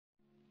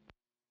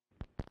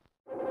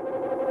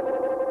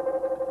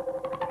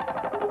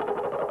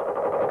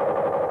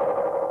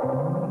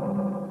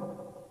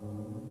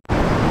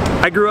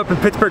I grew up in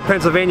Pittsburgh,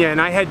 Pennsylvania,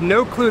 and I had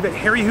no clue that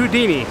Harry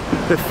Houdini,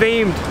 the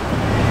famed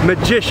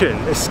magician,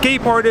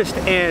 escape artist,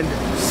 and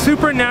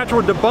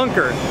supernatural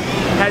debunker,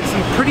 had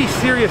some pretty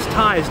serious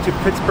ties to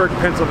Pittsburgh,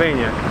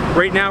 Pennsylvania.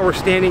 Right now we're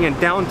standing in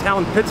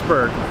downtown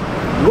Pittsburgh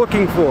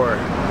looking for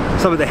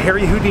some of the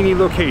Harry Houdini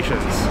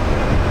locations.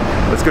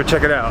 Let's go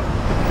check it out.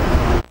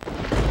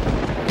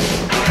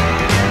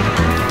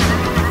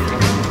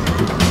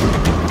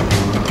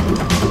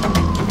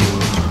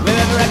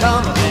 Wherever I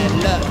come, bad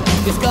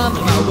luck is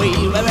coming my way.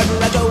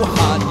 Wherever I go,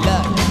 hard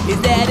luck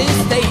is there to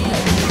stay.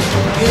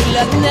 Good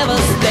luck never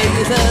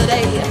stays a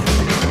day.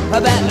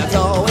 Bad luck's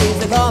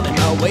always coming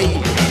my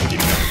way.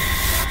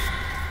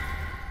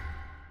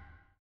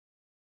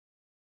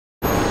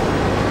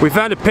 We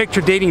found a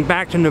picture dating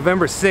back to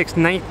November 6,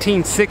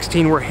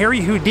 1916, where Harry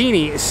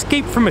Houdini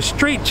escaped from a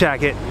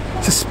straitjacket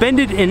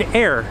suspended in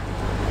air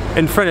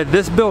in front of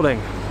this building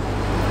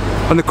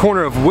on the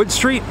corner of Wood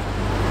Street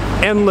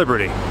and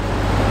Liberty.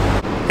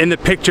 In the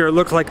picture, it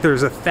looks like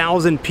there's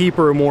 1,000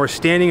 people or more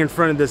standing in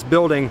front of this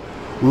building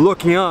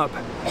looking up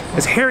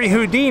as Harry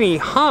Houdini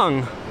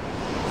hung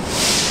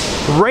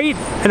right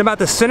in about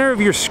the center of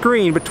your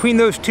screen between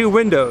those two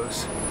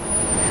windows.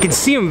 You can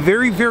see him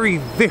very, very,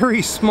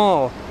 very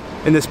small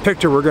in this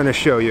picture we're going to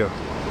show you.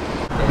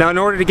 Now, in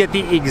order to get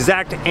the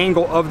exact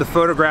angle of the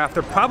photograph,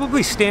 they're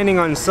probably standing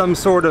on some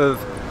sort of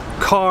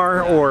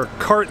car or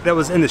cart that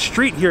was in the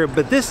street here,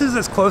 but this is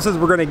as close as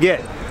we're going to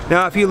get.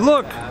 Now, if you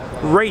look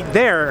right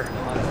there,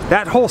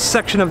 that whole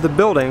section of the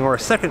building, or a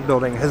second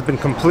building, has been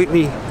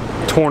completely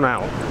torn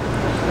out.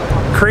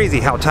 Crazy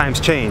how times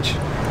change.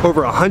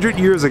 Over 100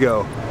 years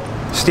ago,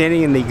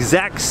 standing in the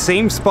exact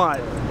same spot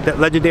that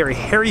legendary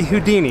Harry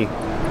Houdini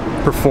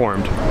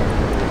performed.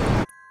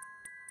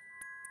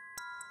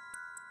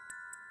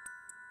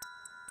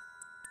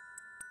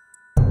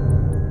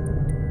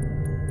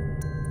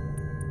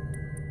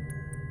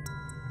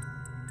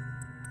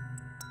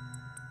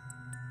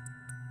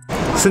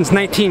 Since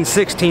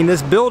 1916,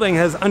 this building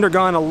has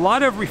undergone a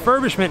lot of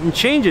refurbishment and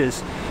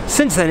changes.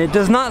 Since then, it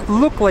does not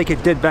look like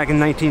it did back in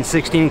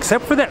 1916,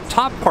 except for that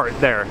top part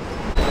there.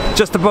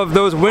 Just above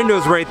those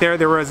windows right there,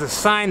 there was a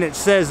sign that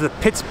says the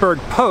Pittsburgh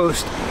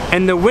Post,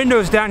 and the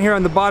windows down here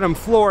on the bottom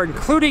floor,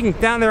 including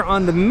down there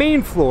on the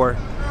main floor,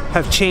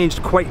 have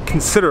changed quite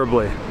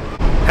considerably.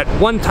 At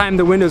one time,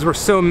 the windows were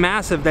so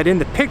massive that in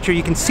the picture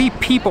you can see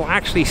people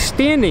actually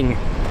standing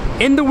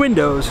in the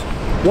windows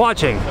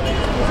watching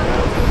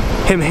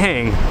him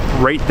hang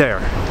right there.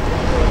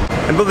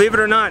 And believe it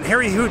or not,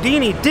 Harry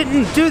Houdini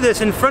didn't do this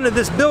in front of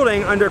this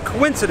building under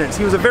coincidence.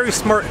 He was a very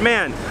smart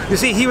man. You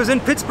see, he was in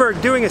Pittsburgh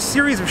doing a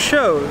series of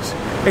shows,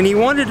 and he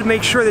wanted to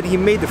make sure that he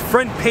made the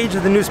front page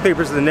of the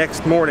newspapers the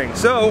next morning.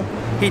 So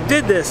he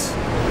did this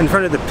in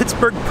front of the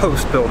Pittsburgh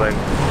Post building.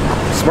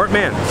 Smart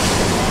man.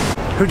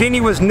 Houdini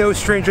was no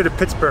stranger to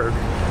Pittsburgh.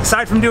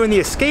 Aside from doing the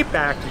escape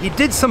act, he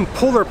did some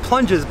polar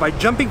plunges by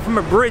jumping from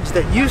a bridge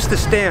that used to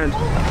stand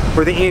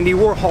where the Andy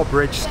Warhol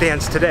Bridge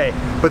stands today.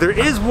 But there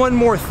is one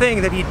more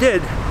thing that he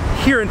did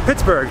here in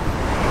Pittsburgh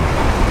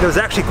that was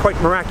actually quite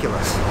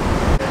miraculous.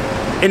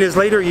 In his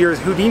later years,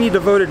 Houdini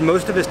devoted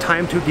most of his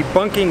time to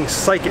debunking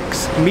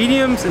psychics,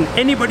 mediums, and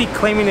anybody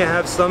claiming to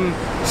have some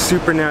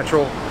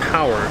supernatural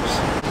powers.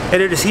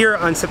 And it is here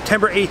on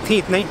September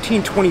 18th,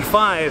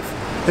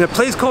 1925, in a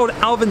place called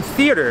Alvin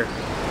Theater,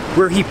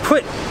 where he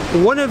put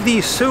one of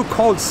these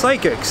so-called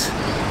psychics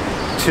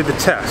to the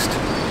test.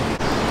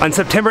 On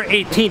September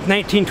 18th,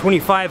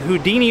 1925,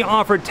 Houdini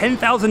offered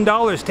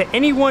 $10,000 to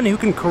anyone who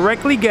can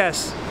correctly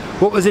guess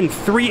what was in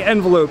 3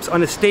 envelopes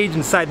on a stage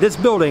inside this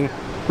building,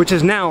 which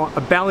is now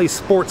a Bally's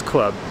Sports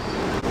Club.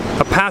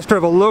 A pastor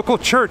of a local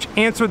church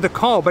answered the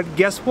call, but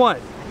guess what?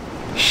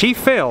 She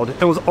failed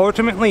and was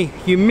ultimately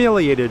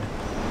humiliated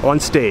on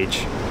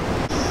stage.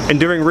 And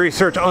doing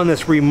research on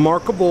this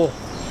remarkable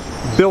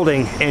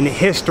building and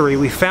history,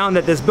 we found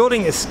that this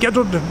building is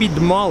scheduled to be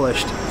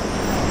demolished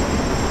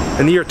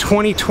in the year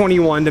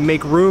 2021 to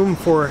make room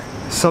for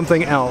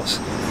something else.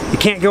 You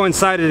can't go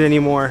inside it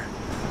anymore.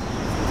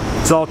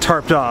 It's all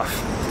tarped off,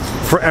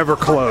 forever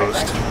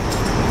closed.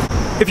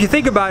 If you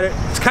think about it,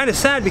 it's kind of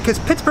sad because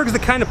Pittsburgh is the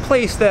kind of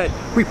place that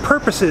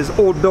repurposes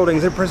old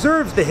buildings and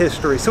preserves the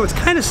history, so it's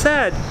kind of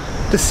sad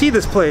to see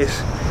this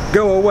place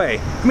go away.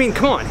 I mean,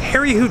 come on,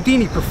 Harry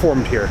Houdini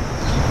performed here.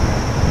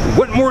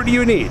 What more do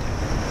you need?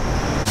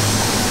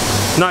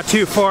 Not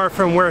too far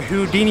from where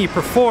Houdini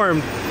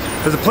performed,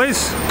 there's a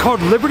place called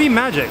Liberty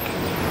Magic.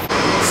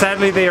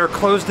 Sadly, they are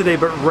closed today,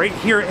 but right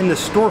here in the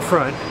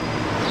storefront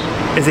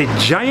is a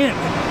giant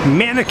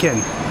mannequin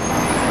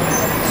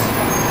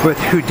with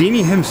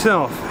Houdini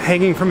himself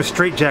hanging from a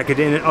straitjacket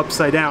in it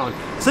upside down.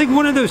 It's like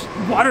one of those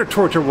water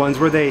torture ones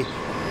where they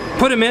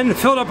put him in,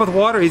 fill it up with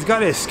water, he's got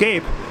to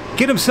escape,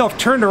 get himself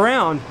turned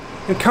around,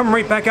 and come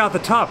right back out the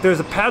top. There's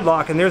a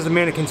padlock and there's the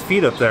mannequin's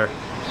feet up there.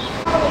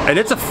 And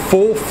it's a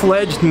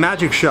full-fledged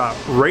magic shop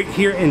right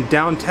here in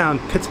downtown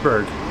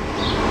Pittsburgh.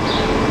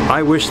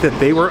 I wish that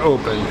they were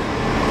open.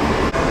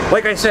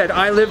 Like I said,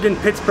 I lived in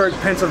Pittsburgh,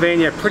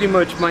 Pennsylvania pretty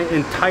much my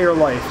entire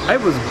life. I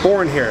was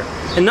born here,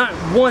 and not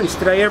once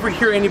did I ever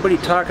hear anybody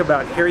talk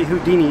about Harry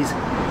Houdini's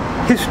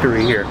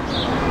history here.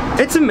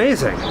 It's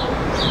amazing.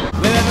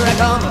 Wherever I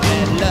come,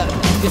 bad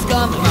luck is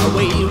coming my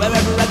way.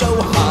 Wherever I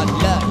go, hard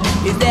luck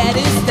is there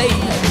to stay.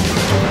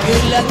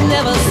 Good luck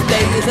never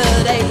stays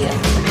a day.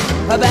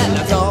 Bad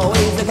luck's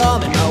always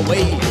coming my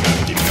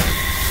way.